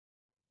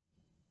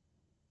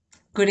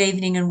Good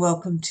evening and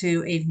welcome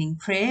to evening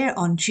prayer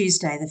on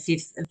Tuesday, the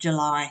 5th of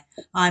July.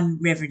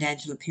 I'm Reverend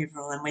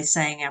Peverell and we're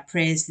saying our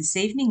prayers this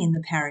evening in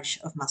the Parish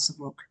of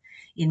Muswellbrook.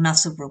 In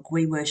Muswellbrook,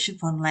 we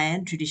worship on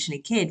land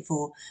traditionally cared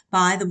for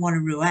by the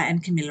Wanneroo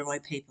and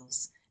Kamilaroi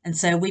peoples, and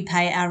so we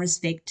pay our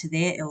respect to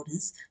their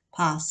elders,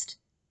 past,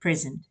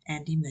 present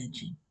and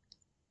emerging.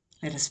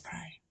 Let us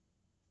pray.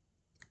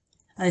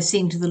 O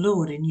sing to the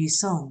Lord a new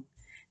song.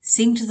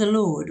 Sing to the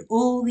Lord,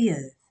 all the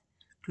earth.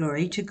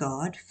 Glory to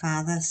God,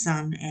 Father,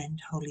 Son,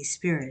 and Holy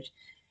Spirit,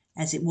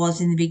 as it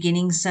was in the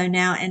beginning, so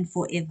now and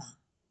forever.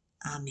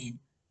 Amen.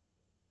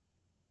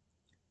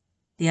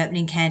 The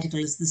opening canticle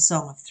is the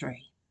Song of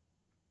Three.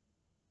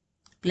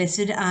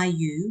 Blessed are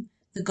you,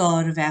 the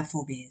God of our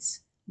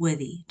forebears,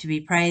 worthy to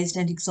be praised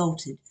and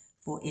exalted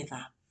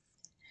forever.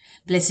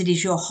 Blessed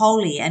is your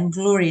holy and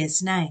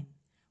glorious name,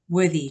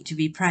 worthy to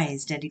be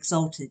praised and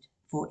exalted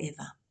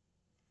forever.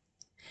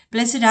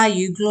 Blessed are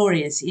you,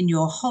 glorious in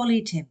your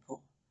holy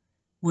temple,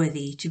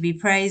 worthy to be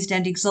praised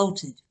and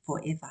exalted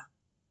forever.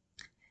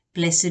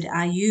 Blessed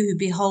are you who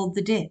behold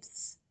the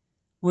depths,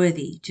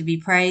 worthy to be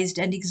praised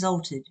and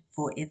exalted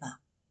forever.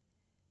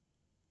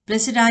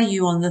 Blessed are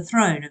you on the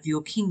throne of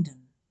your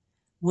kingdom,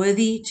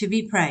 worthy to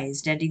be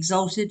praised and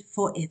exalted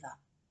forever.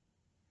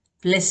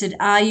 Blessed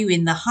are you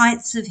in the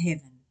heights of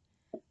heaven,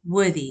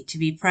 worthy to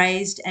be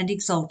praised and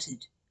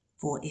exalted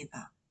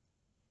forever.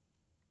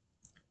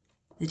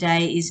 The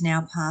day is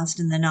now past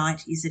and the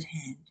night is at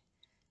hand.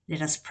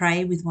 Let us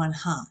pray with one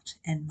heart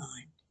and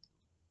mind.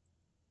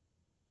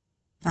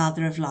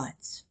 Father of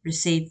lights,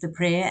 receive the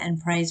prayer and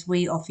praise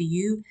we offer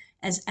you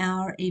as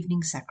our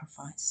evening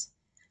sacrifice.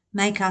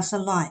 Make us a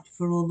light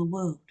for all the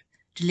world,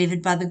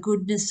 delivered by the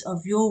goodness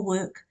of your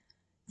work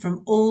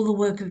from all the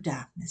work of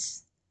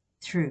darkness,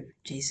 through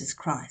Jesus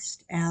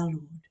Christ our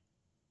Lord.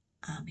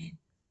 Amen.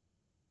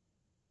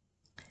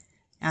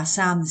 Our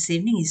psalm this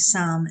evening is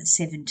Psalm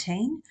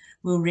 17.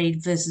 We'll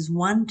read verses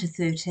 1 to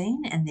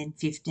 13 and then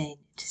 15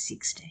 to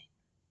 16.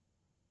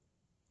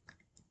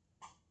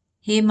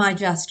 Hear my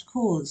just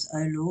cause,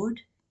 O Lord,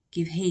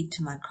 give heed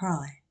to my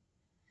cry.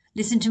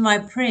 Listen to my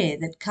prayer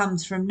that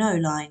comes from no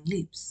lying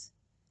lips.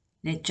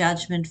 Let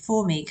judgment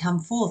for me come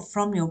forth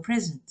from your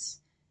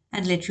presence,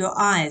 and let your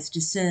eyes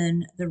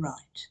discern the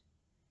right.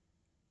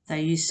 Though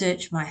you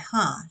search my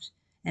heart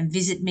and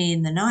visit me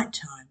in the night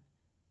time,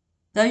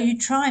 though you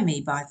try me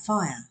by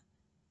fire,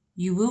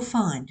 you will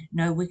find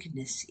no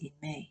wickedness in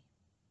me.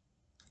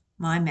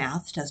 My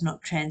mouth does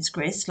not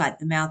transgress like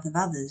the mouth of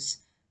others,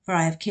 for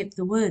I have kept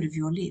the word of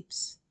your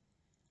lips.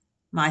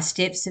 My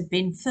steps have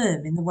been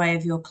firm in the way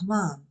of your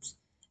commands,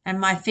 and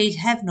my feet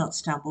have not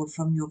stumbled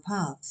from your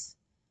paths.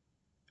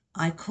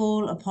 I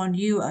call upon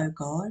you, O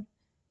God,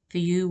 for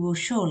you will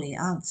surely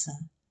answer.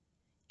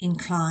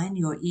 Incline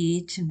your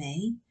ear to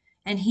me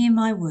and hear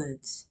my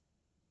words.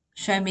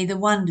 Show me the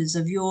wonders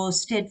of your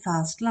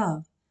steadfast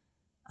love,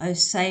 O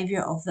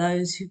Saviour of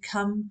those who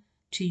come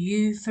to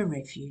you for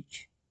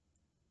refuge,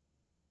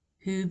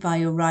 who by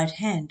your right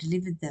hand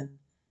delivered them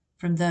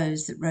from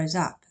those that rose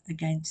up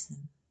against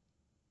them.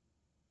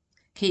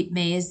 Keep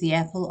me as the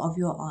apple of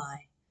your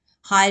eye.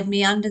 Hide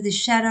me under the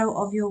shadow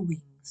of your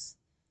wings,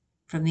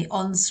 from the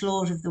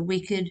onslaught of the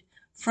wicked,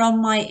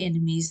 from my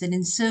enemies that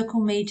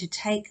encircle me to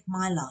take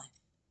my life.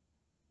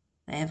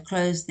 They have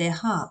closed their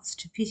hearts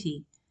to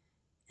pity,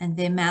 and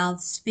their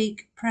mouths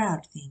speak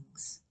proud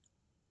things.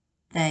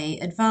 They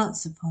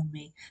advance upon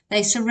me.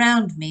 They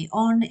surround me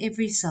on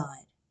every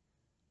side,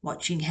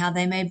 watching how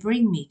they may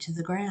bring me to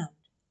the ground.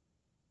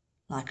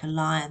 Like a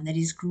lion that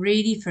is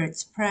greedy for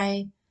its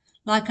prey,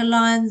 like a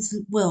lion's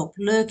whelp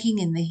lurking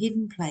in the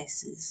hidden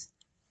places.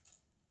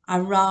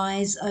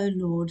 Arise, O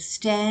Lord,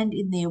 stand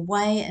in their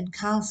way and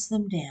cast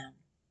them down.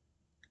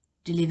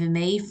 Deliver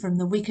me from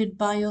the wicked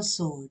by your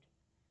sword.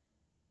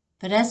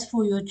 But as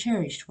for your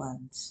cherished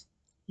ones,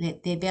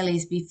 let their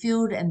bellies be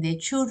filled and their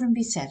children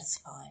be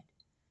satisfied.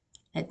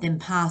 Let them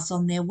pass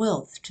on their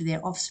wealth to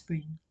their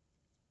offspring.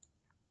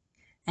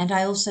 And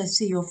I also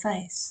see your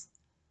face,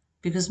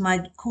 because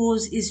my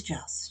cause is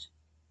just.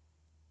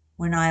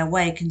 When I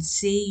awake and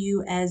see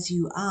you as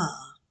you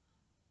are,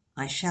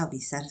 I shall be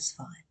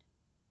satisfied.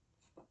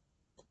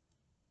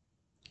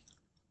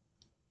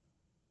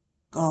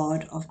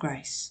 God of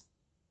grace,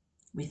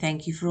 we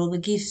thank you for all the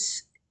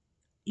gifts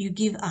you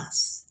give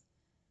us.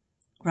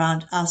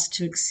 Grant us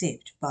to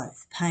accept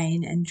both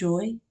pain and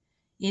joy,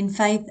 in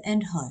faith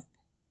and hope,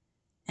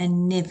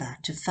 and never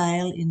to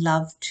fail in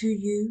love to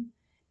you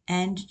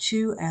and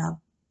to our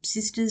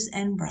sisters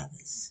and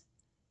brothers,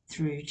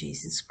 through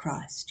Jesus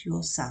Christ,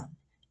 your Son,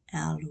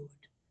 our Lord.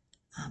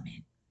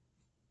 Amen.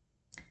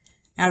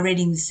 Our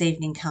reading this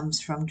evening comes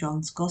from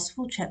John's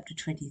Gospel, chapter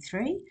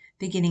 23,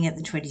 beginning at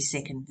the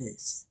 22nd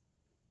verse.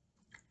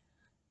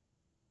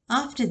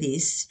 After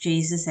this,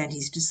 Jesus and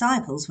his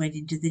disciples went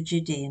into the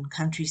Judean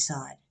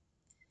countryside,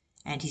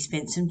 and he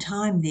spent some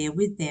time there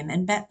with them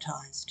and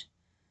baptized.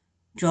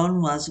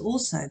 John was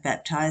also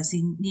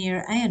baptizing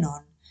near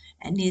Aenon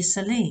and near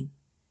Salim,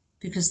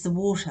 because the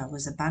water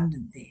was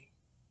abundant there.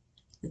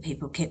 The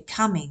people kept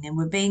coming and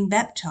were being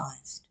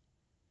baptized.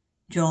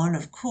 John,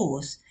 of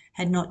course,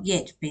 had not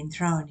yet been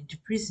thrown into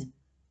prison.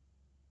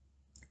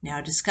 Now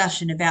a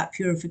discussion about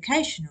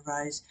purification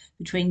arose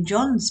between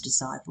John's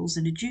disciples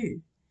and a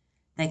Jew.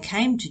 They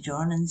came to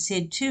John and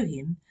said to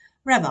him,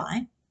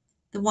 "Rabbi,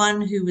 the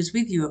one who was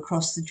with you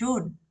across the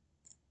Jordan,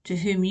 to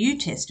whom you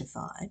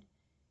testified,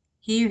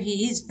 here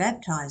he is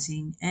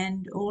baptizing,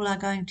 and all are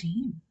going to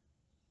him."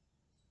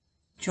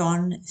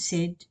 John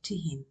said to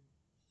him,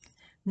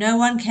 "No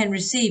one can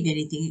receive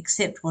anything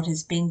except what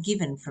has been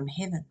given from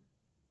heaven.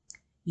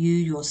 You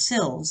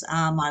yourselves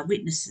are my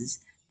witnesses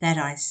that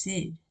I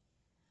said,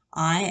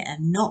 I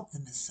am not the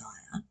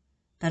Messiah,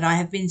 but I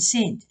have been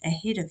sent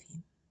ahead of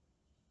him.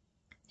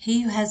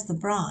 He who has the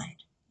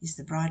bride is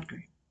the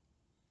bridegroom.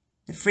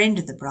 The friend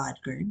of the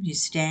bridegroom, who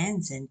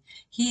stands and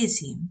hears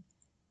him,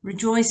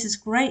 rejoices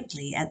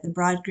greatly at the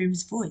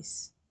bridegroom's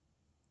voice.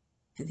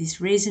 For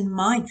this reason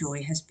my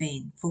joy has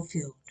been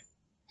fulfilled.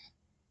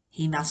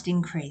 He must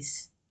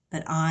increase,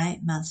 but I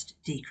must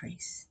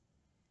decrease.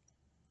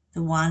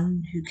 The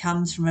one who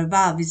comes from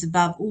above is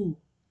above all.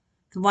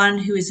 The one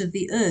who is of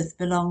the earth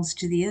belongs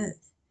to the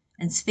earth,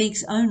 and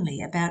speaks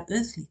only about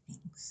earthly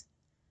things.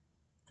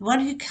 The one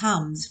who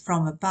comes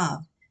from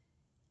above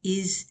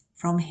is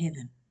from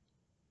heaven.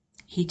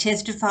 He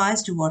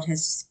testifies to what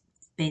has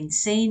been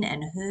seen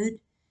and heard,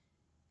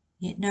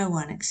 yet no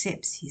one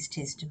accepts his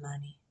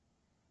testimony.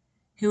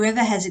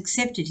 Whoever has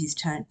accepted his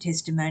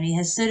testimony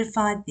has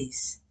certified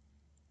this,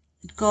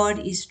 that God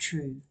is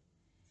true.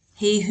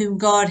 He whom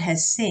God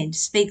has sent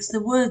speaks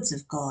the words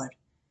of God,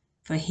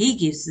 for he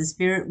gives the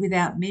Spirit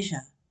without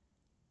measure.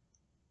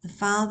 The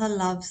Father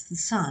loves the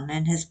Son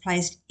and has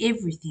placed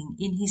everything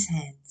in his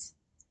hands.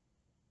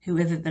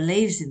 Whoever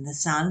believes in the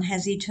Son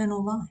has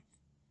eternal life.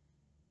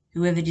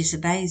 Whoever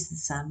disobeys the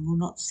Son will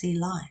not see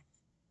life,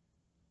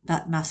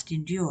 but must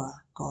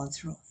endure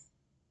God's wrath.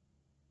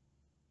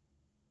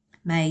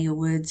 May your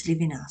words live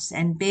in us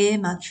and bear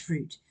much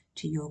fruit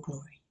to your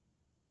glory.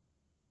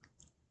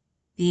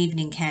 The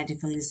evening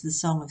canticle is the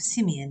song of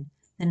Simeon,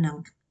 the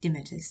Nunc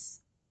Dimittis.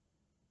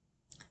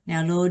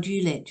 Now, Lord,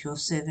 you let your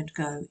servant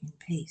go in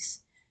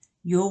peace.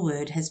 Your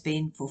word has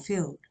been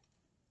fulfilled.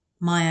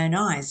 My own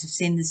eyes have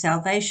seen the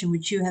salvation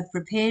which you have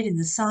prepared in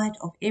the sight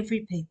of every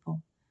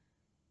people,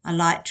 a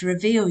light to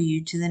reveal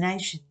you to the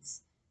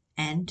nations,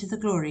 and to the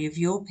glory of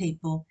your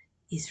people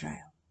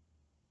Israel.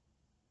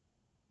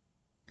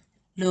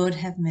 Lord,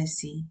 have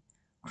mercy.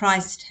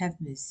 Christ,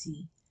 have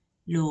mercy.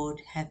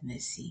 Lord, have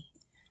mercy.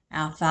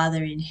 Our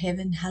Father in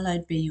heaven,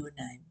 hallowed be your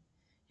name.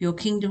 Your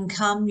kingdom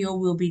come, your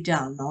will be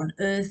done, on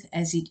earth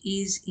as it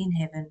is in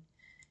heaven.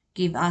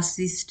 Give us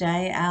this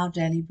day our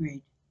daily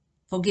bread.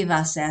 Forgive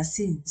us our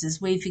sins,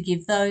 as we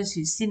forgive those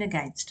who sin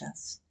against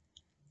us.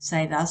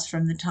 Save us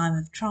from the time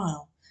of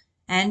trial,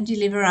 and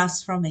deliver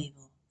us from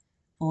evil.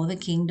 For the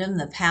kingdom,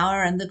 the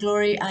power, and the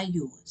glory are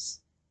yours,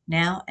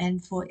 now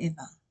and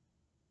forever.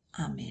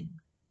 Amen.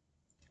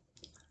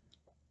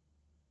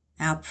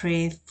 Our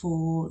prayer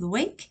for the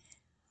week.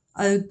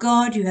 O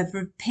God, you have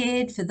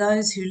prepared for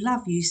those who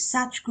love you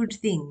such good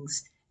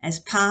things as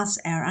pass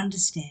our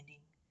understanding.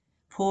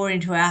 Pour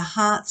into our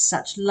hearts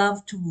such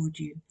love toward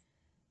you,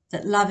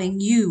 that loving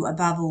you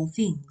above all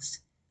things,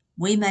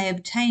 we may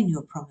obtain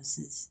your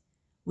promises,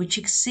 which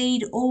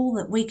exceed all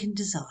that we can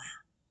desire.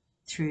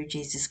 Through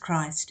Jesus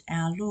Christ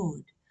our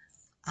Lord.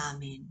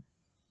 Amen.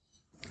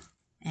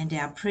 And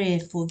our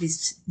prayer for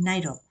this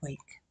NAIDOC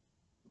week.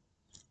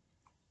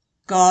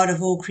 God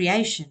of all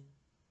creation,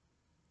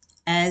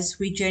 as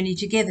we journey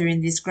together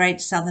in this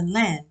great southern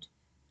land,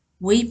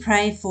 we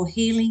pray for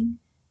healing,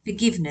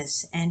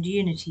 forgiveness, and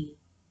unity,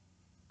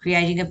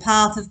 creating a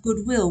path of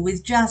goodwill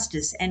with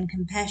justice and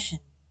compassion.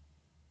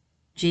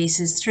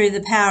 Jesus, through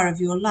the power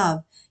of your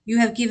love, you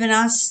have given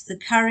us the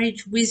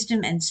courage,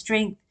 wisdom, and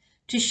strength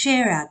to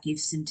share our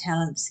gifts and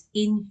talents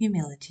in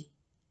humility.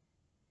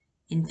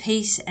 In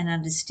peace and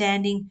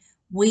understanding,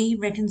 we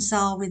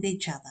reconcile with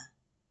each other.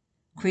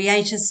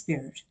 Creator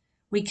Spirit,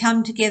 we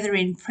come together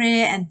in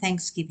prayer and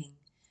thanksgiving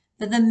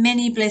for the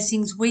many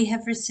blessings we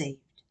have received.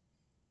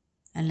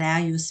 Allow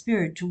your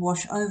Spirit to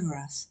wash over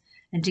us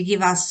and to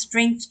give us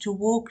strength to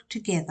walk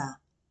together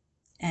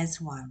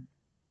as one.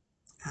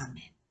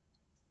 Amen.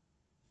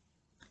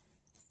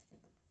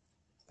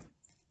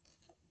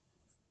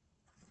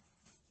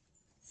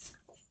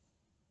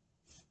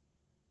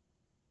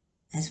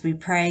 As we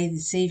pray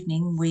this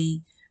evening,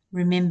 we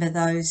remember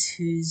those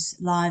whose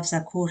lives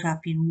are caught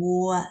up in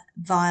war,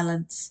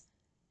 violence,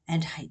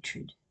 and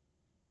hatred.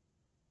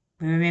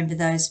 We remember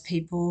those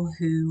people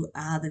who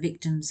are the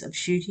victims of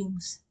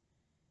shootings,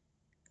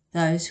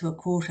 those who are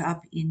caught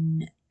up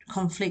in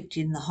conflict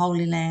in the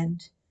Holy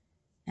Land,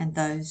 and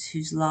those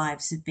whose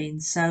lives have been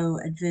so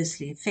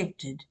adversely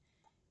affected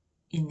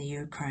in the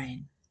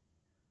Ukraine.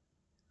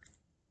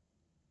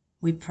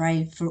 We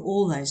pray for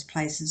all those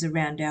places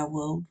around our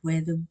world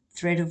where the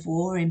threat of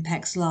war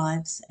impacts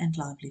lives and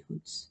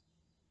livelihoods.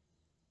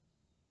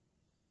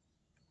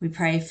 We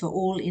pray for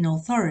all in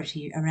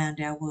authority around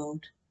our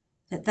world,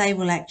 that they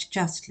will act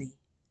justly,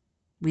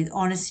 with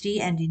honesty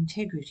and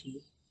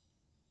integrity,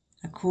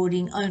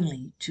 according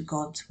only to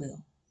God's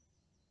will.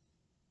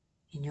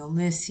 In your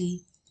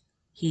mercy,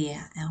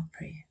 hear our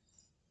prayer.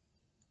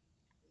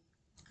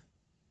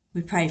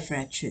 We pray for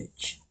our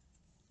church.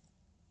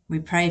 We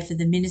pray for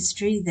the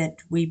ministry that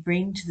we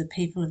bring to the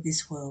people of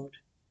this world.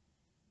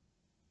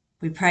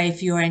 We pray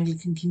for your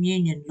Anglican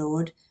Communion,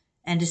 Lord,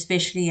 and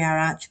especially our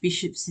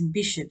archbishops and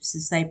bishops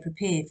as they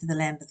prepare for the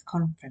Lambeth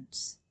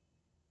Conference.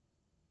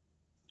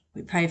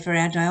 We pray for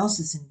our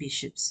diocesan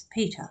bishops,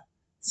 Peter,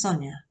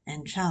 Sonia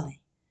and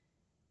Charlie.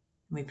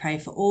 We pray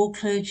for all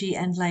clergy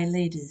and lay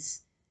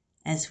leaders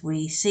as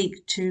we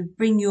seek to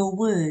bring your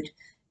word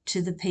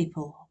to the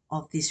people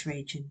of this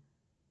region.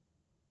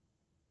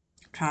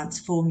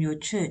 Transform your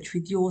church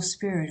with your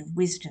spirit of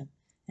wisdom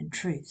and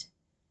truth,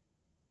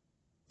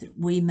 that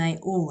we may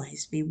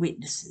always be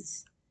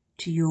witnesses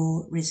to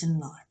your risen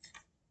life.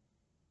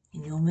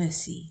 In your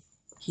mercy,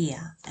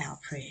 hear our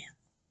prayer.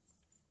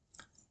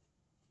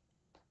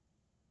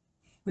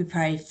 We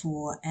pray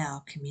for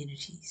our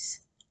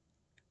communities,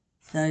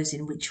 those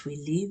in which we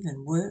live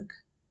and work,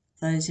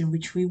 those in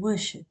which we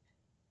worship.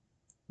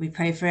 We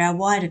pray for our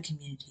wider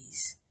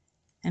communities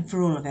and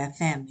for all of our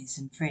families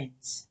and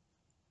friends.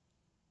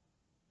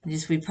 And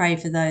as we pray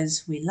for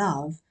those we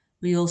love,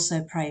 we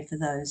also pray for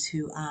those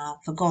who are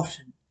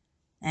forgotten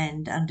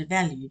and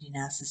undervalued in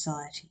our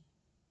society.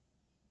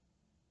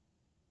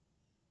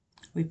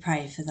 We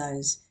pray for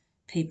those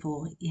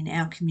people in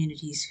our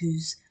communities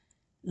whose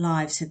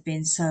lives have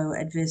been so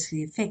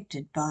adversely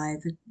affected by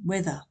the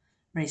weather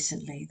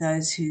recently,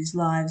 those whose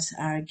lives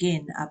are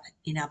again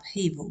in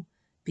upheaval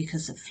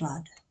because of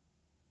flood.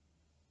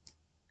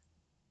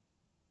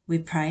 We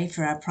pray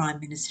for our Prime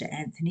Minister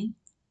Anthony,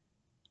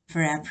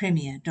 for our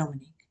Premier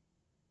Dominic,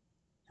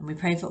 and we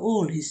pray for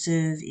all who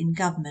serve in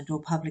government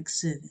or public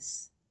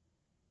service.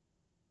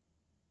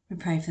 We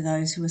pray for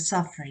those who are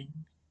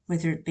suffering,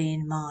 whether it be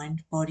in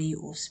mind, body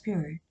or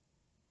spirit,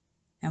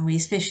 and we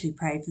especially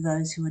pray for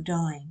those who are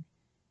dying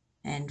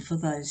and for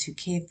those who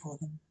care for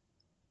them.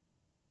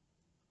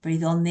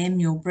 Breathe on them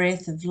your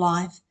breath of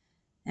life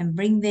and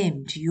bring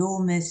them to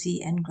your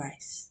mercy and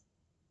grace.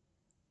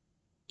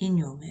 In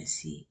your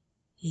mercy,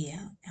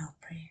 hear our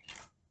prayer.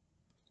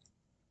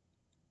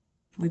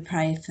 We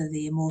pray for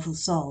the immortal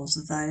souls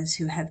of those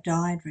who have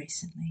died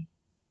recently,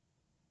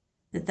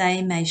 that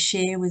they may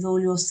share with all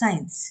your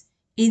saints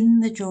in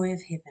the joy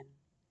of heaven,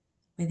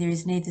 where there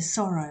is neither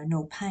sorrow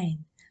nor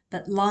pain,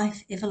 but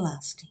life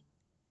everlasting.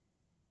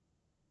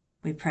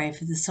 We pray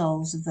for the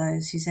souls of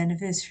those whose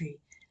anniversary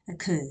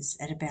occurs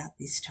at about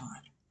this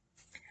time.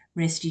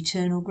 Rest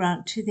eternal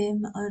grant to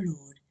them, O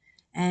Lord,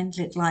 and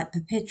let light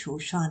perpetual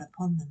shine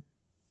upon them.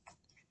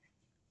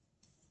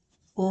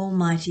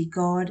 Almighty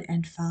God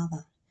and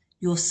Father,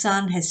 your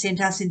Son has sent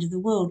us into the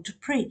world to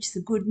preach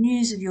the good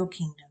news of your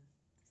kingdom.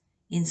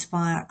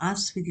 Inspire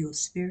us with your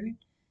Spirit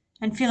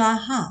and fill our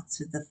hearts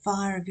with the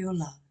fire of your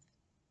love.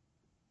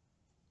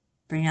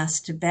 Bring us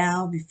to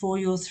bow before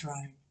your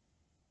throne,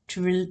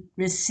 to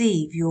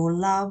receive your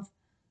love,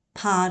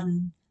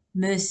 pardon,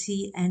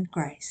 mercy and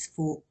grace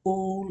for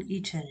all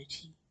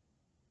eternity.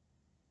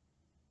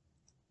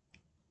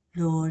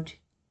 Lord,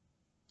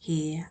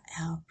 hear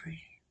our prayer.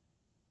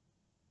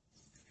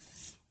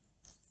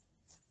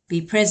 Be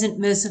present,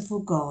 merciful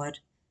God,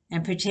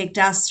 and protect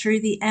us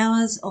through the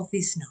hours of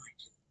this night,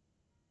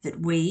 that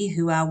we,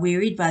 who are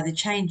wearied by the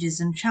changes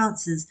and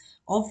chances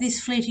of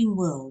this fleeting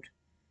world,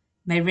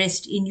 may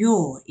rest in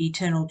your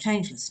eternal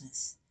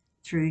changelessness,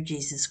 through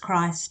Jesus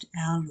Christ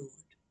our Lord.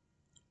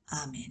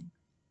 Amen.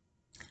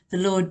 The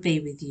Lord be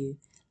with you.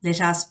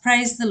 Let us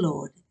praise the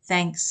Lord.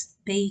 Thanks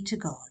be to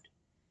God.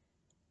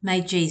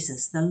 May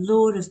Jesus, the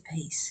Lord of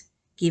peace,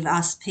 give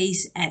us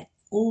peace at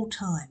all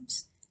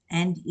times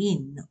and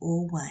in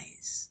all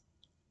ways.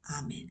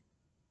 Amen.